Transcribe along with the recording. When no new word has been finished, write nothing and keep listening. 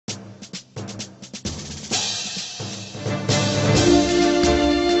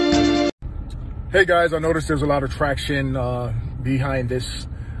Hey guys, I noticed there's a lot of traction behind this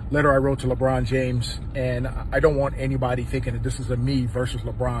letter I wrote to LeBron James, and I don't want anybody thinking that this is a me versus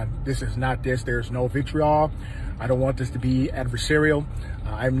LeBron. This is not this. There's no vitriol. I don't want this to be adversarial.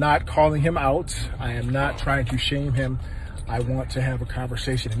 I'm not calling him out. I am not trying to shame him. I want to have a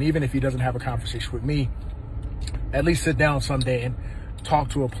conversation, and even if he doesn't have a conversation with me, at least sit down someday and talk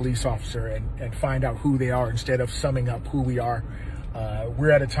to a police officer and find out who they are instead of summing up who we are.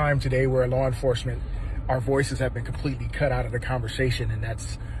 We're at a time today where law enforcement, our voices have been completely cut out of the conversation, and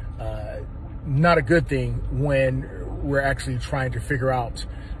that's not a good thing when we're actually trying to figure out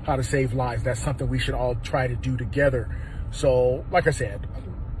how to save lives. That's something we should all try to do together. So, like I said,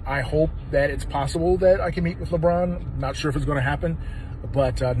 I hope that it's possible that I can meet with LeBron. Not sure if it's going to happen,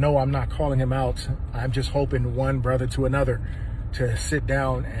 but no, I'm not calling him out. I'm just hoping one brother to another to sit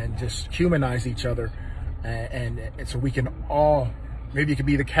down and just humanize each other, and so we can all, maybe it could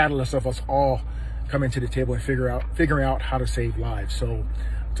be the catalyst of us all coming to the table and figuring out how to save lives. So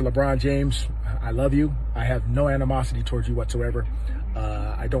to LeBron James, I love you. I have no animosity towards you whatsoever.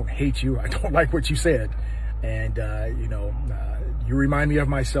 I don't hate you. I don't like what you said. And, you remind me of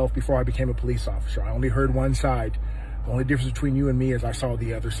myself before I became a police officer. I only heard one side. The only difference between you and me is I saw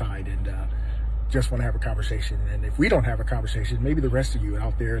the other side, and just want to have a conversation. And if we don't have a conversation, maybe the rest of you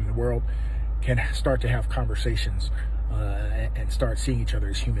out there in the world can start to have conversations and start seeing each other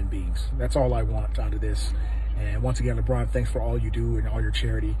as human beings. That's all I want out of this. And once again, LeBron, thanks for all you do and all your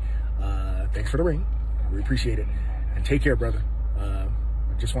charity. Thanks for the ring. We appreciate it. And take care, brother. I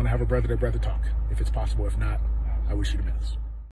just want to have a brother-to-brother talk, if it's possible. If not, I wish you the best.